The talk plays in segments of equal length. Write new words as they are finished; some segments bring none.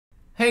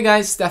Hey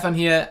guys, Stefan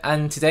here,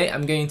 and today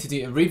I'm going to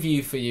do a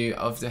review for you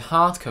of the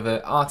hardcover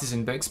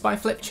Artisan books by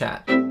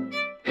FlipChap.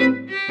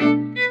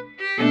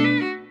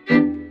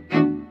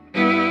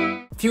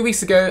 A few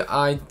weeks ago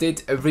I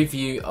did a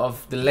review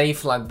of the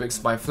LayFlat books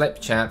by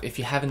FlipChap. If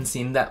you haven't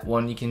seen that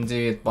one, you can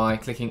do it by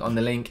clicking on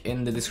the link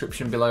in the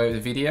description below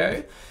the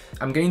video.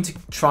 I'm going to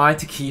try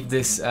to keep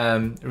this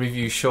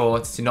review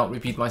short to not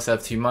repeat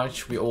myself too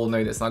much. We all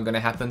know that's not going to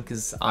happen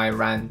because I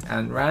rant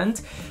and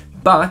rant.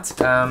 But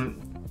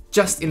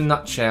just in a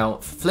nutshell,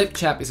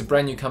 FlipChap is a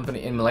brand new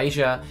company in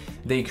Malaysia.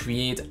 They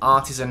create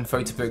artisan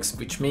photo books,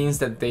 which means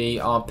that they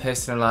are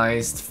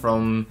personalized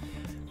from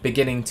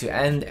beginning to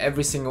end.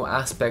 Every single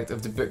aspect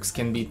of the books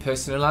can be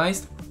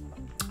personalized.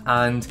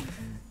 And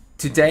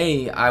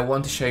today I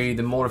want to show you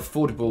the more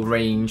affordable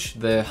range,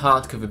 the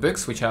hardcover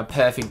books, which are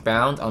perfect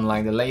bound,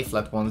 unlike the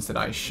LayFlat ones that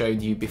I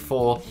showed you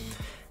before.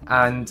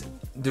 And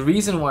the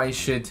reason why you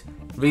should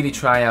really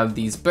try out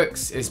these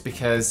books is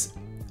because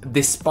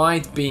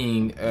despite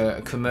being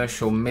a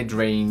commercial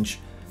mid-range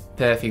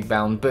perfect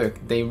bound book,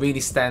 they really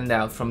stand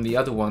out from the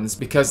other ones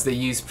because they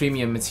use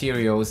premium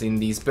materials in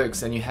these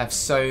books and you have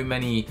so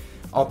many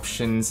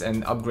options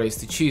and upgrades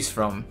to choose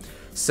from.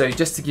 So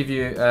just to give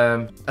you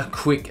a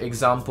quick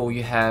example,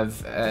 you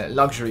have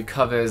luxury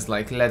covers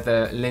like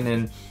leather,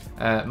 linen,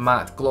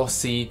 matte,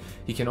 glossy.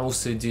 You can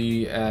also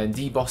do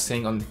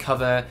debossing on the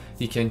cover.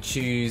 You can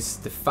choose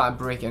the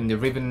fabric and the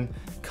ribbon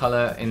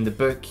color in the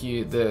book.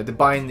 The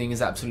binding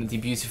is absolutely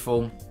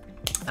beautiful,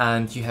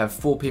 and you have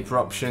 4 paper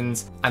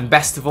options. And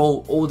best of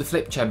all the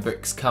FlipChap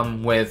books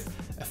come with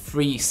a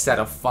free set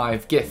of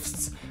 5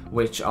 gifts,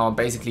 which are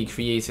basically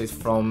created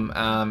from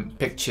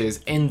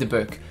pictures in the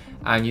book,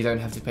 and you don't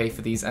have to pay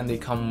for these, and they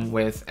come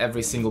with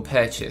every single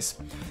purchase.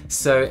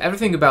 So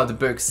everything about the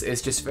books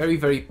is just very,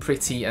 very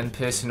pretty and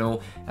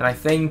personal, and I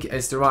think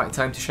it's the right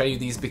time to show you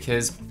these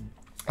because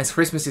as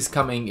Christmas is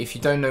coming, if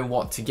you don't know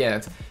what to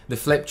get, the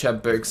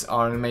FlipChap books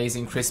are an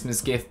amazing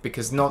Christmas gift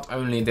because not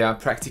only they are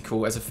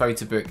practical as a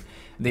photo book,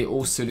 they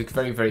also look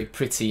very, very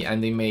pretty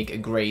and they make a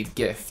great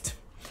gift.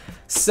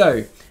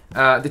 So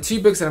the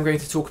 2 books that I'm going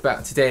to talk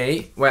about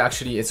today, well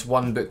actually it's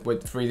one book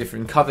with 3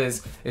 different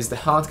covers, is the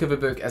hardcover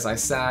book, as I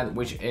said,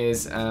 which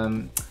is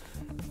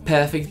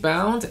perfect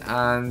bound,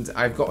 and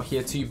I've got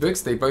here 2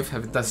 books. They both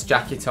have a dust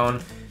jacket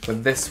on,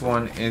 but this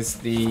one is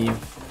the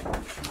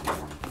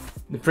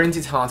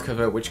printed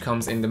hardcover, which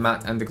comes in the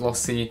matte and the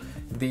glossy.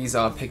 These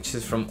are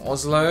pictures from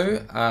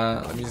Oslo.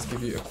 Let me just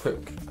give you a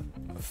quick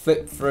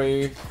flip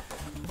through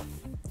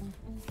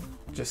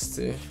just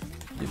to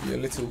give you a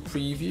little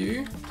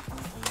preview.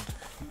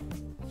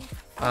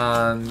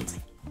 And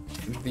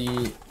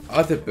the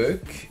other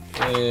book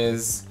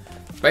is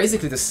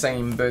basically the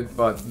same book,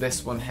 but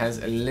this one has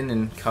a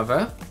linen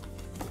cover.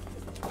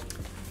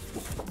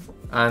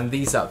 And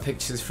these are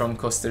pictures from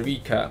Costa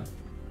Rica.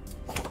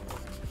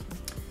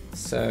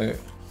 So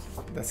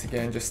that's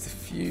again just a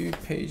few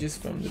pages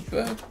from the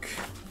book.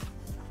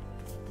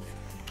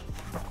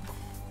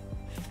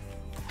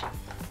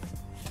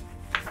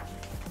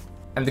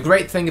 And the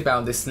great thing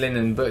about this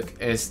linen book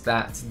is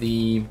that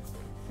the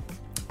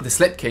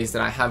slipcase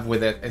that I have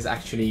with it is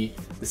actually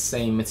the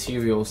same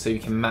material, so you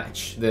can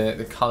match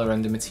the color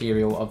and the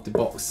material of the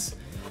box.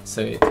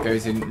 So it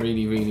goes in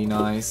really, really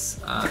nice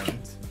and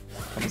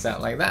comes out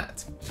like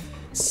that.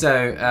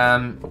 So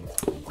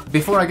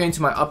before I go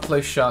into my up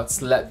close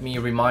shots, let me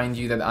remind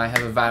you that I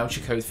have a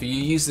voucher code for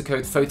you. Use the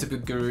code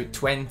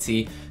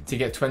PhotobookGuru20 to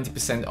get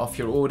 20% off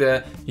your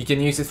order. You can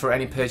use it for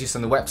any purchase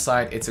on the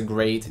website. It's a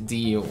great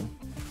deal.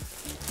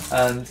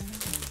 And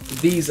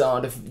these are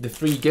the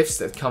 3 gifts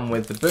that come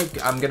with the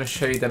book. I'm going to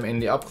show you them in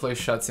the up close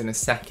shots in a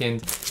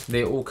second.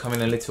 They all come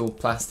in a little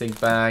plastic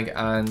bag,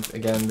 and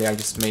again they are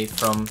just made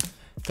from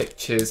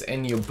pictures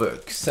in your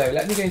book. So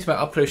let me go into my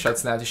up close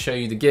shots now to show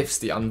you the gifts,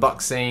 the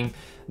unboxing,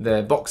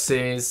 the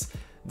boxes,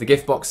 the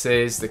gift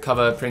boxes, the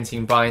cover,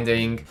 printing,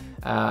 binding,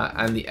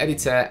 and the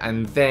editor,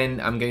 and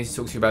then I'm going to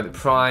talk to you about the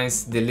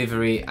price,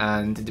 delivery,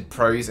 and the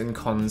pros and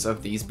cons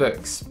of these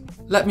books.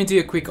 Let me do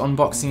a quick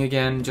unboxing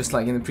again, just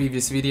like in the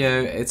previous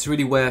video. It's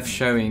really worth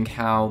showing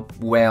how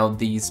well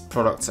these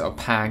products are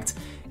packed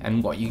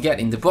and what you get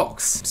in the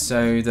box.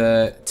 So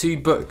the 2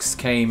 books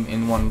came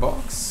in one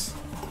box,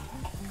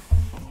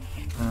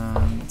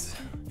 and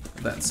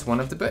that's one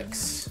of the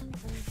books,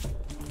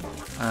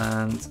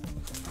 and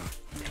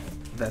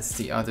that's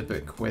the other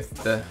book with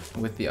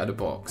the other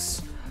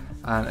box.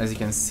 And as you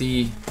can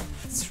see,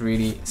 it's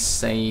really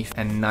safe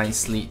and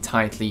nicely,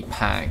 tightly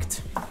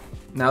packed.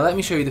 Now let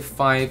me show you the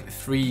 5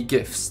 free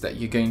gifts that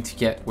you're going to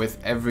get with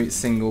every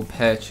single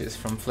purchase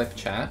from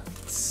FlipChap.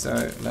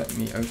 So let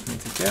me open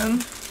it again.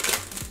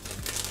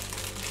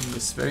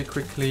 Just very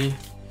quickly.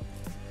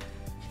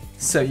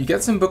 So you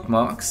get some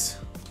bookmarks,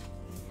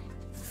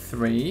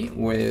 3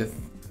 with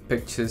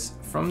pictures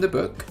from the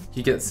book.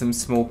 You get some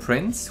small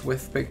prints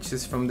with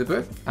pictures from the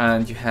book,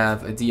 and you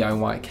have a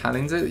DIY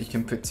calendar that you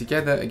can put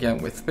together again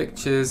with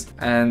pictures.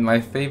 And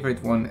my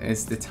favorite one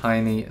is the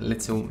tiny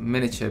little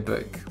miniature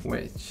book,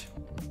 which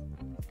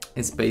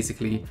is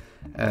basically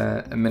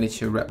a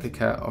miniature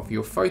replica of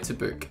your photo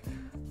book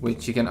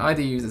which you can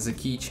either use as a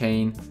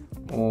keychain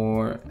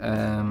or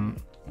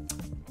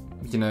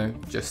you know,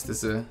 just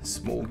as a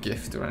small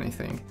gift or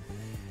anything.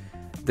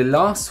 The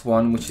last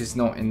one, which is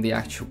not in the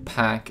actual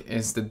pack,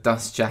 is the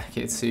dust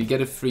jacket. So you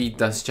get a free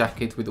dust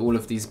jacket with all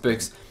of these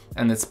books,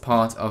 and it's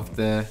part of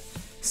the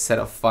set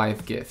of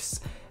 5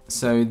 gifts.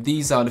 So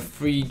these are the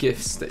free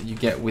gifts that you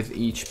get with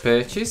each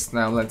purchase.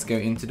 Now let's go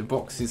into the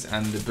boxes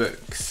and the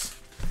books.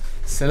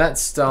 So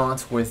let's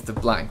start with the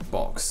black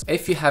box.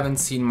 If you haven't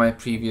seen my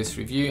previous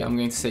review, I'm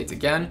going to say it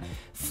again.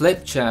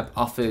 FlipChap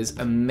offers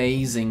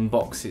amazing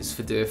boxes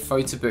for their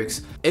photo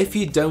books. If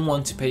you don't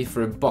want to pay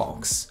for a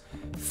box,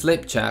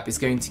 FlipChap is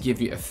going to give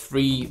you a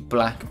free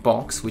black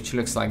box, which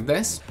looks like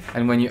this.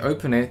 And when you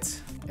open it,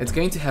 it's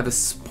going to have a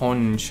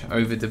sponge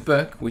over the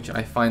book, which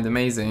I find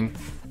amazing.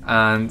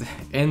 And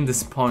in the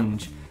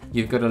sponge,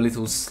 you've got a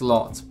little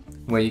slot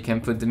where you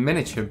can put the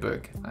miniature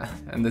book.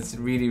 And that's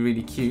really,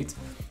 really cute.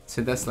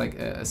 So that's like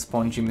a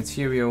spongy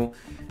material.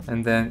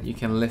 And then you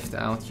can lift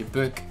out your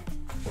book.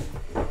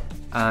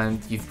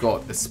 And you've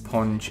got a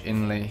sponge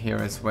inlay here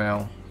as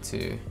well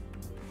to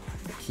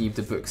keep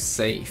the book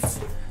safe.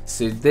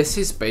 So this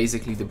is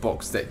basically the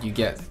box that you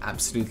get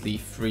absolutely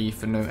free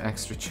for no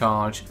extra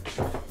charge.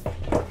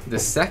 The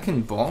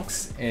second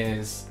box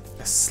is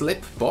a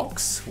slip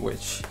box,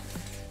 which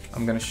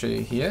I'm going to show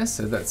you here.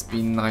 So that's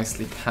been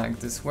nicely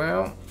packed as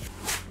well.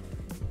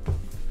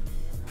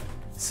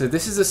 So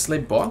this is a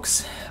slip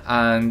box,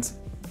 and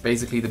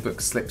basically the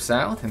book slips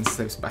out and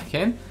slips back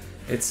in.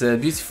 It's a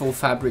beautiful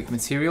fabric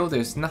material,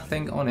 there's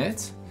nothing on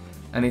it,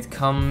 and it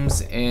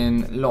comes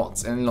in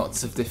lots and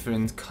lots of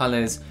different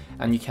colors,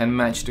 and you can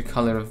match the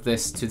color of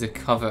this to the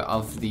cover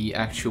of the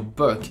actual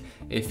book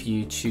if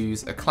you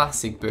choose a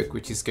classic book,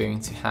 which is going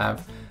to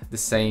have the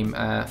same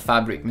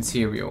fabric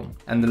material.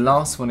 And the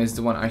last one is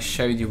the one I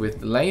showed you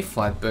with the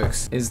LayFlat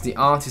books, is the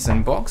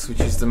Artisan box,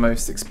 which is the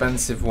most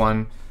expensive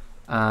one,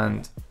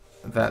 and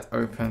that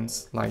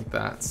opens like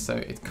that, so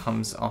it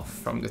comes off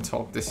from the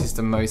top. This is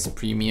the most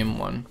premium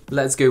one.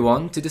 Let's go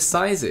on to the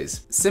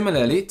sizes.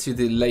 Similarly to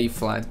the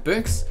LayFlat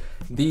books,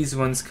 these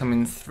ones come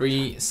in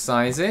 3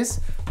 sizes,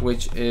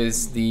 which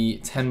is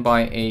the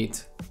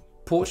 10x8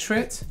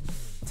 portrait,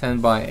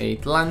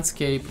 10x8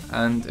 landscape,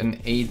 and an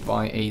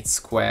 8x8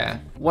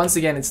 square. Once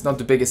again, it's not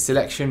the biggest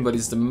selection, but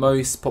it's the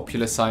most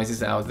popular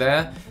sizes out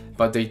there.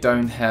 But they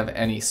don't have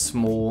any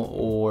small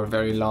or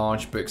very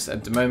large books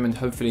at the moment.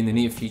 Hopefully in the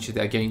near future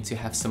they're going to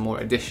have some more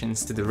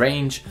additions to the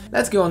range.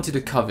 Let's go on to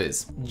the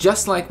covers.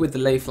 Just like with the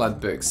LayFlat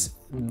books,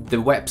 the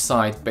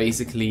website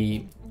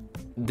basically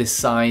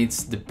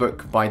decides the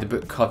book by the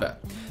book cover.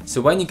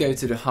 So when you go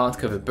to the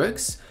hardcover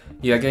books,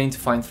 you are going to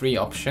find 3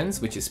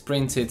 options, which is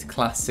printed,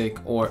 classic,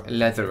 or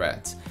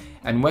leatherette.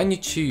 And when you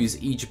choose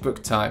each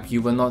book type,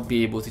 you will not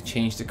be able to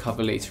change the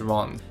cover later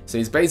on. So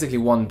it's basically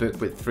one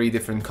book with 3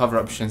 different cover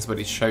options, but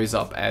it shows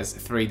up as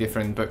 3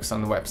 different books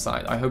on the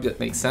website. I hope that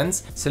makes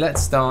sense. So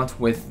let's start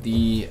with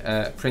the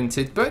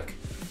printed book.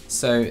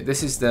 So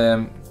this is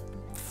the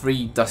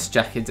free dust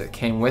jacket that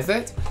came with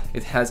it.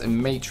 It has a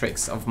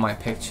matrix of my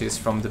pictures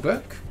from the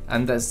book,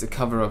 and that's the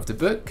cover of the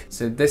book.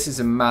 So this is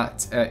a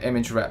matte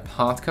image wrap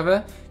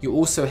hardcover. You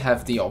also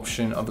have the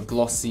option of a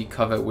glossy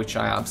cover, which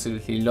I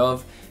absolutely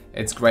love.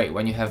 It's great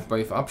when you have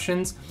both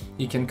options.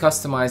 You can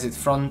customize it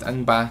front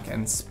and back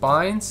and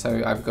spine.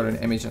 So I've got an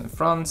image on the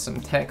front, some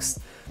text.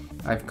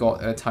 I've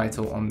got a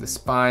title on the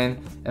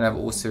spine, and I've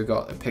also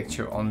got a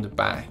picture on the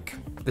back.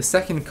 The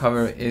second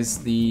cover is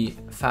the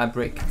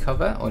fabric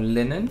cover, or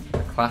linen,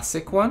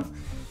 classic one.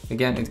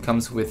 Again, it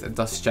comes with a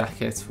dust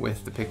jacket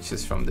with the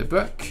pictures from the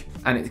book,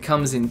 and it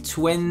comes in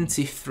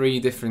 23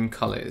 different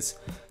colors.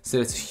 So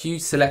it's a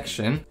huge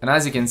selection, and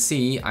as you can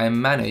see, I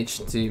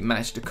managed to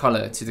match the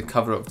color to the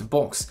cover of the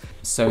box,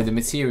 so the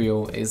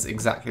material is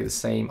exactly the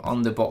same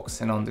on the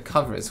box and on the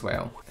cover as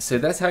well. So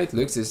that's how it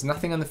looks. There's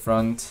nothing on the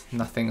front,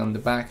 nothing on the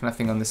back,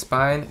 nothing on the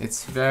spine.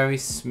 It's very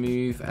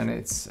smooth, and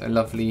it's a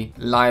lovely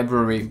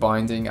library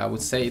binding, I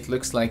would say. It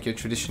looks like your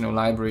traditional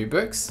library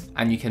books,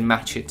 and you can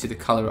match it to the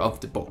color of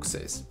the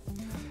boxes.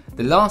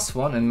 The last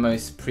one and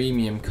most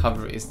premium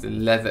cover is the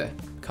leather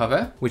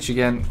cover, which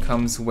again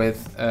comes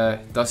with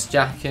a dust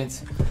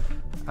jacket,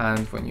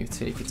 and when you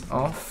take it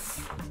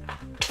off,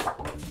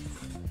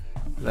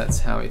 that's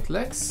how it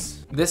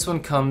looks. This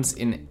one comes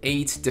in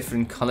 8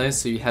 different colors,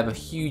 so you have a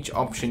huge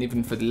option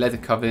even for the leather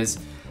covers,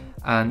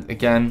 and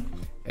again,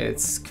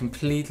 it's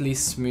completely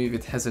smooth.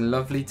 It has a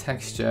lovely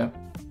texture.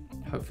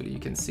 Hopefully you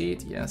can see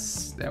it.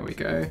 Yes, there we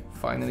go.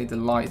 Finally the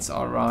lights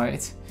are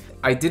right.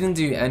 I didn't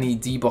do any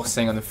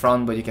debossing on the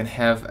front, but you can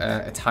have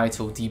a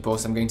title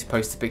deboss. I'm going to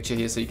post a picture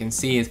here so you can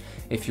see it.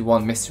 If you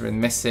want Mr.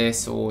 and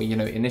Mrs. or, you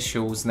know,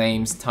 initials,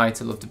 names,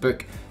 title of the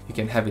book, you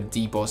can have it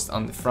debossed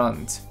on the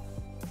front.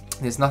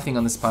 There's nothing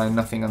on the spine,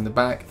 nothing on the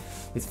back.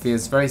 It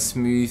feels very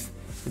smooth,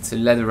 It's a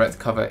leatherette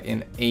cover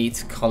in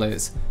 8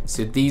 colors.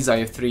 So these are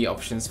your 3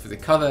 options for the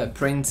cover: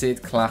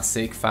 printed,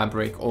 classic,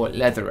 fabric, or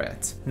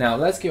leatherette. Now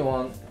let's go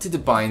on to the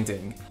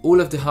binding. All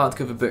of the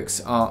hardcover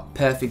books are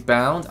perfect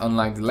bound,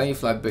 unlike the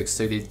LayFlat books,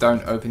 so they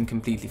don't open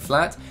completely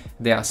flat.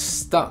 They are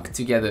stuck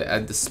together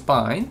at the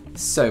spine.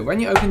 So when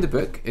you open the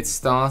book, it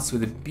starts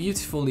with a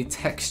beautifully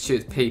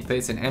textured paper.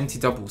 It's an empty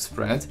double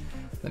spread.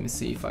 Let me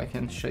see if I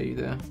can show you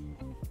there.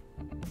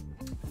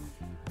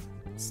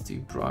 It's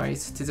too bright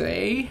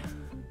today,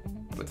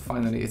 but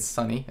finally it's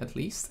sunny at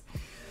least.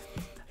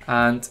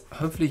 And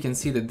hopefully you can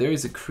see that there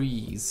is a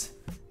crease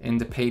in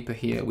the paper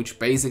here, which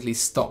basically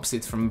stops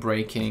it from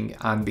breaking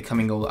and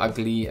becoming all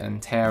ugly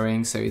and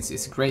tearing. So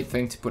it's a great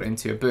thing to put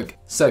into a book.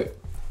 So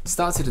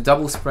start with a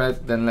double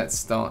spread, then let's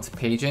start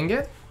paging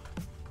it.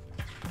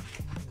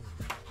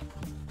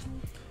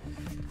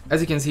 As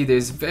you can see,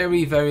 there's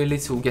very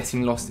little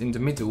getting lost in the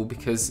middle,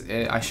 because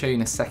I show you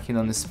in a second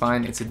on the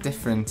spine, it's a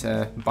different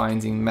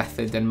binding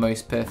method than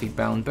most perfect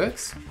bound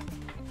books.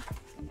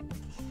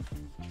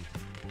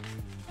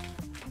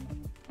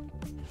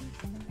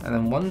 And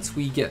then once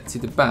we get to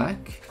the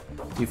back,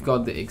 you've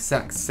got the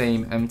exact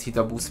same empty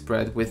double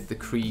spread with the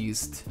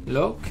creased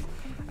look,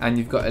 and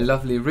you've got a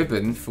lovely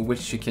ribbon for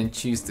which you can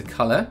choose the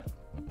color.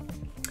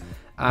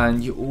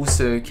 And you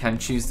also can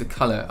choose the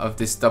color of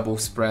this double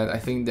spread. I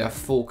think there are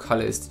 4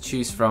 colors to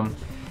choose from.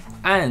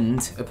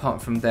 And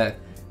apart from that,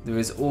 there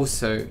is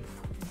also,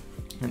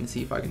 let me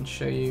see if I can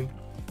show you,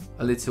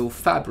 a little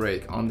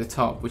fabric on the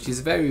top, which is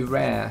very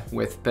rare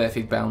with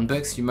perfect bound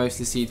books. You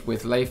mostly see it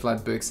with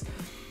LayFlat books.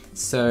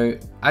 So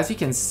as you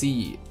can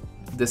see,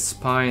 the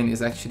spine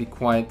is actually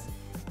quite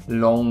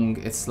long.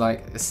 It's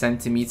like 1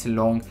 centimeter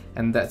long,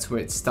 and that's where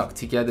it's stuck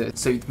together.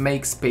 So it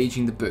makes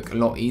paging the book a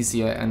lot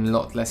easier and a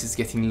lot less is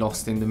getting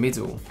lost in the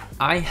middle.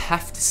 I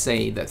have to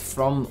say that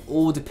from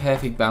all the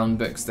perfect bound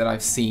books that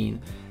I've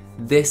seen,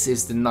 this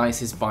is the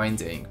nicest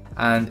binding,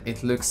 and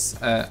it looks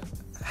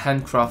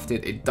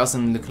handcrafted. It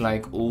doesn't look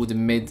like all the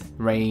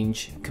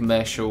mid-range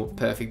commercial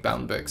perfect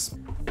bound books.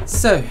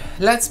 So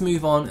let's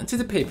move on to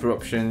the paper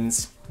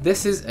options.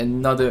 This is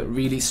another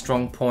really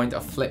strong point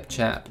of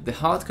FlipChap. The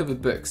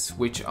hardcover books,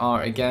 which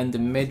are again the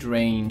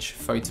mid-range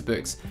photo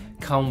books,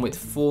 come with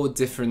 4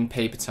 different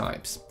paper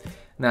types.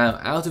 Now,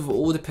 out of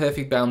all the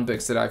perfect bound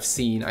books that I've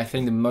seen, I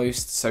think the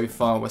most so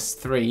far was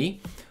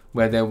 3,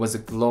 where there was a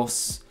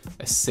gloss,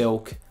 a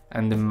silk,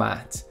 and a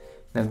matte.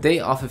 Now they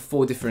offer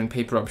 4 different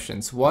paper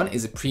options. One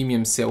is a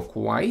premium silk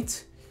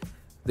white,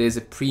 there's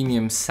a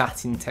premium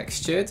satin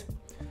textured,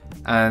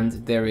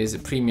 and there is a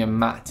premium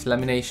matte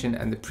lamination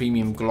and the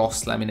premium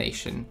gloss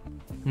lamination.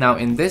 Now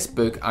in this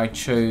book I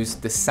chose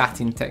the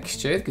satin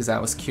texture because I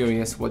was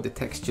curious what the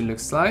texture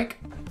looks like.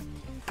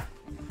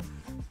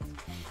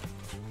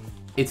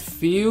 It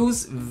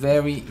feels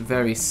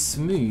very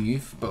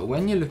smooth, but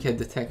when you look at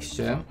the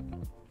texture,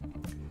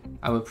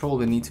 I will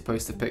probably need to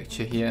post a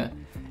picture here.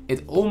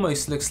 It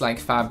almost looks like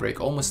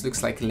fabric, almost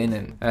looks like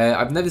linen.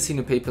 I've never seen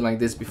a paper like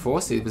this before,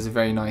 so it was a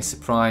very nice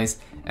surprise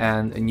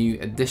and a new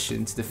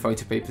addition to the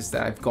photo papers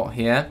that I've got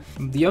here.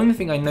 The only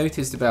thing I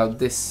noticed about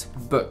this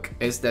book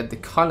is that the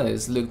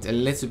colors looked a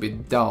little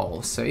bit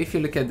dull. So if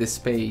you look at this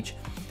page,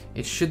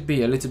 it should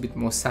be a little bit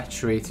more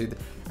saturated,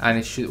 and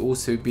it should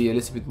also be a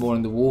little bit more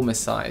on the warmer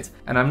side.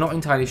 And I'm not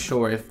entirely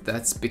sure if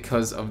that's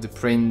because of the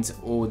print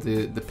or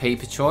the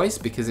paper choice,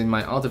 because in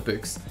my other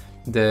books,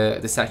 the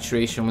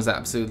saturation was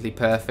absolutely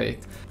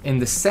perfect. In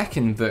the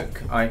second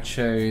book, I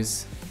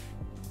chose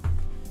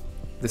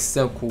the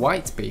silk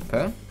white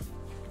paper,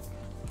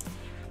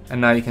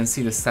 and now you can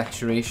see the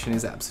saturation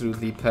is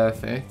absolutely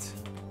perfect.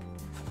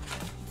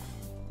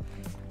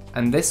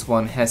 And this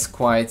one has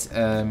quite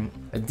a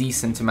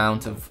decent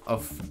amount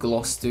of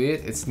gloss to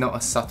it. It's not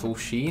a subtle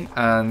sheen,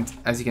 and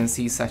as you can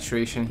see,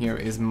 saturation here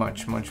is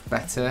much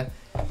better.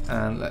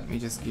 And let me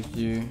just give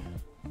you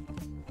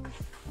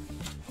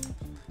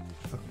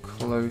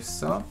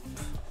close up.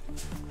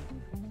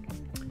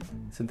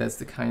 So that's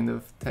the kind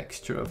of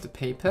texture of the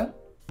paper.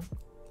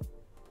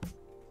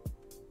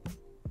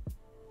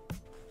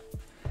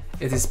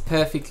 It is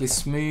perfectly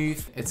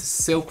smooth. It's a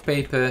silk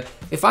paper.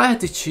 If I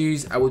had to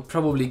choose, I would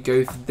probably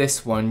go for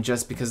this one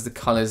just because the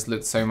colors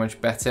looked so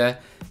much better.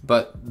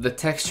 But the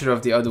texture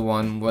of the other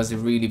one was a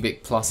really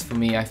big plus for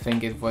me. I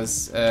think it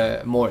was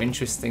more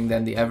interesting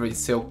than the average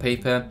silk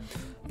paper,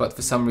 but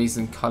for some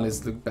reason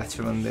colors look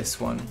better on this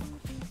one.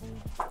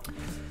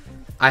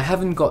 I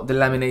haven't got the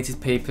laminated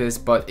papers,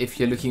 but if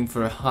you're looking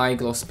for a high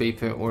gloss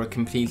paper or a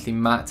completely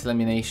matte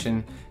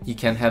lamination, you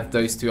can have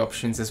those 2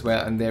 options as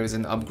well, and there is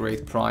an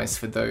upgrade price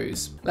for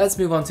those. Let's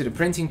move on to the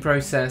printing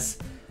process.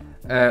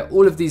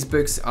 All of these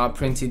books are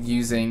printed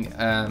using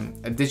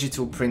a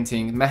digital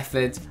printing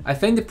method. I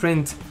think the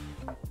print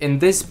in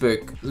this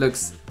book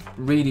looks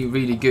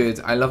really good.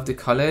 I love the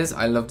colors,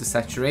 I love the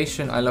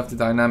saturation, I love the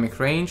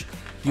dynamic range.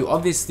 You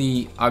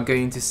obviously are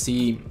going to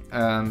see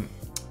a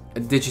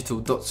digital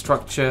dot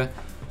structure.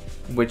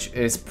 which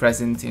is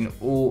present in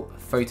all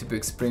photo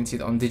books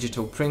printed on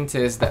digital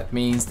printers. That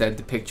means that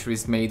the picture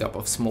is made up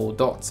of small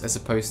dots as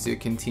opposed to a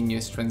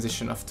continuous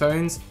transition of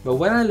tones. But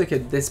when I look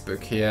at this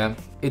book here,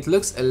 it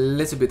looks a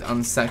little bit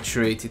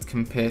unsaturated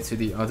compared to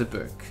the other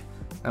book.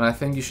 And I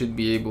think you should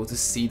be able to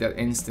see that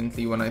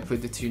instantly when I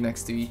put the two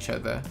next to each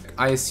other.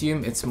 I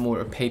assume it's more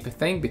a paper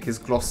thing because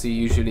glossy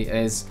usually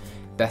is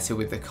better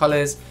with the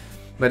colors.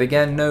 But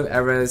again, no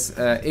errors.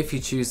 If you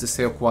choose the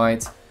silk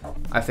white,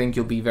 I think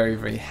you'll be very,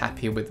 very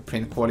happy with the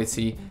print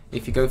quality.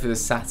 If you go for the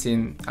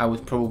satin, I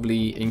would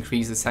probably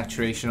increase the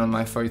saturation on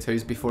my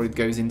photos before it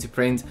goes into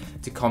print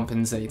to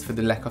compensate for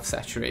the lack of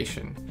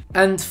saturation.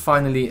 And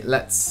finally,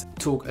 let's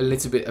talk a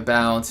little bit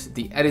about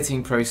the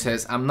editing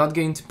process. I'm not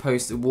going to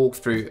post a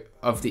walkthrough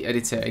of the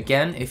editor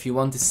again. If you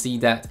want to see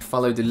that,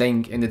 follow the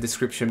link in the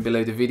description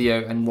below the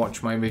video and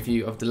watch my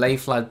review of the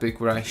LayFlat book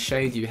where I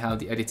showed you how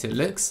the editor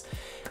looks.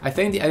 I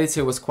think the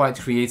editor was quite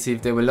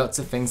creative. There were lots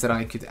of things that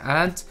I could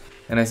add.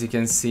 And as you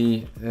can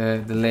see,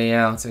 the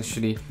layouts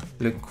actually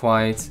look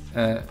quite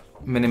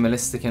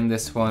minimalistic in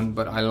this one,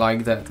 but I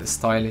like that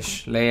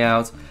stylish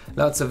layout.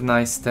 Lots of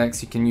nice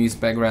text. You can use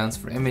backgrounds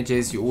for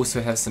images. You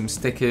also have some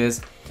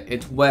stickers.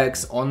 It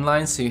works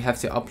online, so you have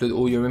to upload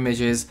all your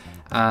images,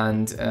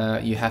 and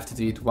you have to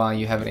do it while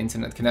you have an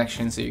internet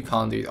connection, so you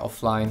can't do it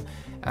offline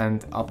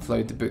and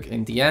upload the book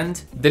in the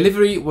end.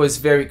 Delivery was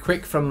very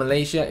quick from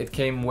Malaysia. It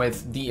came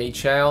with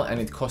DHL and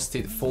it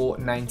costed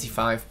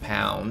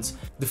 £4.95.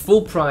 The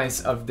full price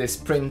of this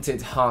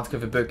printed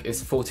hardcover book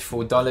is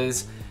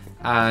 $44,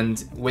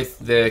 and with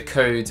the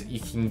code you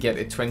can get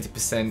it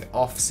 20%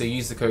 off, so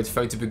use the code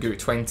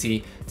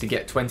PHOTOBOOKGURU20 to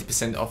get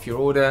 20% off your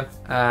order.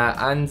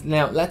 And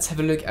now let's have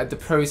a look at the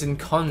pros and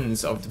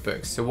cons of the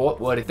book. So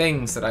what were the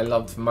things that I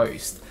loved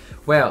most?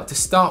 Well, to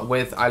start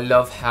with, I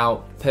love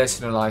how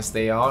personalized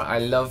they are. I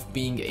love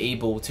being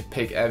able to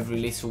pick every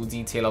little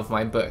detail of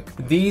my book.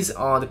 These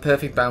are the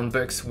perfect bound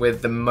books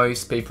with the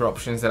most paper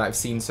options that I've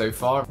seen so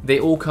far.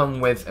 They all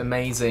come with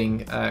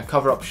amazing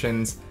cover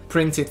options,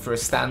 printed for a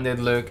standard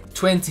look,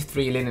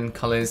 23 linen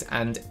colors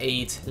and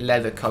 8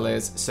 leather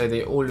colors, so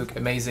they all look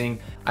amazing.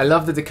 I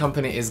love that the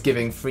company is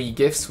giving free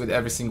gifts with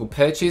every single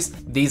purchase.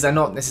 These are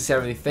not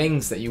necessarily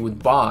things that you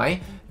would buy,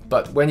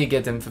 but when you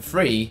get them for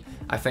free,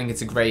 I think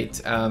it's a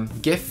great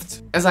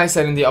gift. As I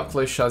said in the up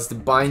close shots, the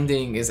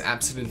binding is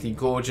absolutely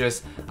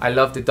gorgeous. I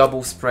love the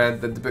double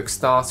spread that the book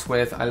starts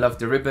with. I love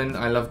the ribbon,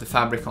 I love the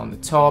fabric on the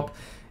top.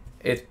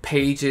 It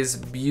pages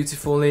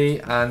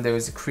beautifully, and there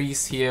is a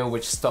crease here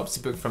which stops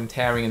the book from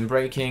tearing and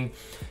breaking.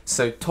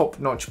 So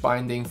top-notch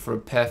binding for a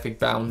perfect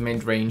bound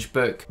mid-range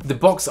book. The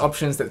box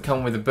options that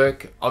come with the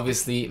book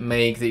obviously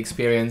make the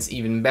experience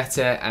even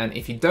better, and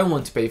if you don't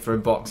want to pay for a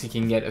box, you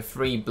can get a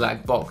free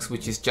black box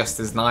which is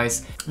just as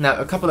nice. Now,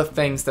 a couple of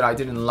things that I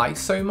didn't like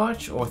so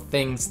much, or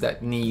things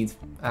that need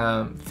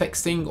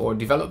fixing or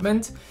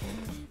development.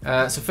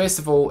 So first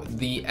of all,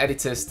 the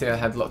editor still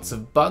had lots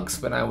of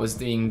bugs when I was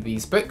doing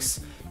these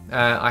books.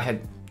 I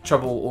had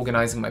trouble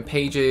organizing my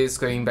pages,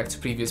 going back to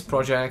previous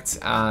projects,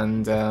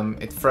 and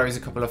it froze a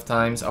couple of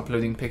times,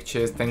 uploading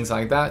pictures, things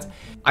like that.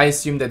 I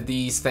assume that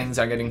these things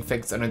are getting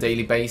fixed on a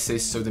daily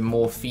basis, so the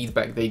more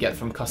feedback they get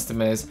from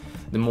customers,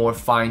 the more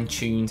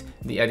fine-tuned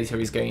the editor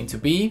is going to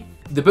be.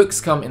 The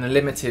books come in a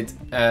limited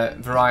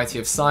variety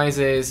of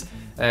sizes,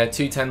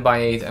 2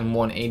 10x8 and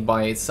 1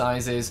 8x8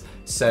 sizes,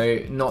 so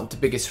not the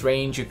biggest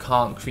range. You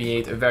can't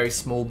create a very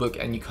small book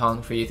and you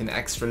can't create an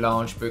extra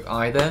large book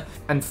either.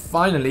 And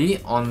finally,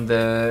 on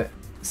the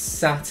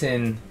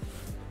satin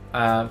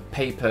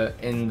paper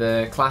in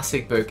the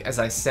classic book, as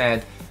I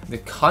said, the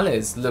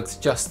colors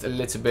looked just a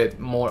little bit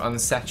more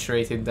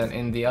unsaturated than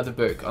in the other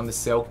book on the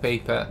silk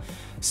paper.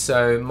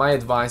 So my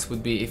advice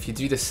would be, if you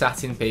do the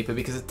satin paper,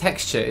 because the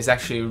texture is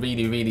actually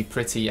really, really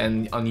pretty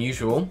and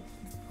unusual,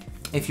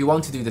 if you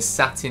want to do the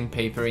satin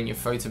paper in your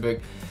photo book,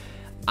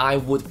 I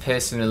would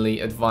personally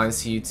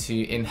advise you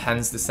to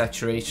enhance the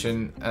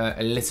saturation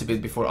a little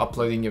bit before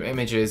uploading your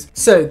images.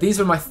 So these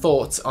were my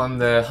thoughts on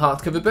the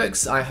hardcover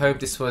books. I hope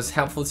this was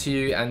helpful to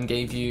you and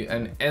gave you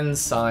an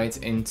insight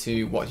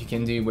into what you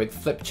can do with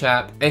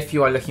FlipChap. If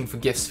you are looking for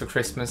gifts for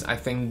Christmas, I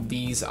think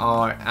these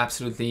are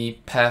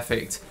absolutely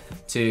perfect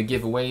to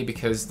give away,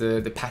 because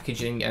the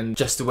packaging and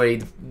just the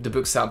way the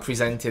books are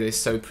presented is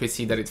so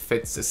pretty that it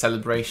fits a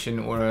celebration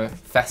or a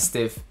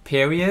festive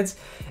period.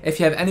 If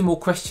you have any more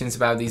questions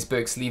about these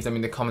books, leave them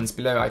in the comments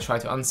below. I try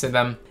to answer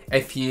them.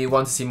 If you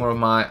want to see more of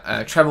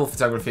my travel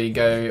photography,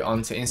 go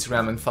onto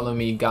Instagram and follow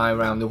me, Guy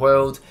Around the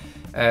World.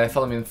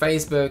 Follow me on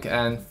Facebook,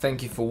 and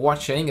thank you for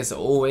watching. As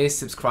always,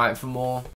 subscribe for more.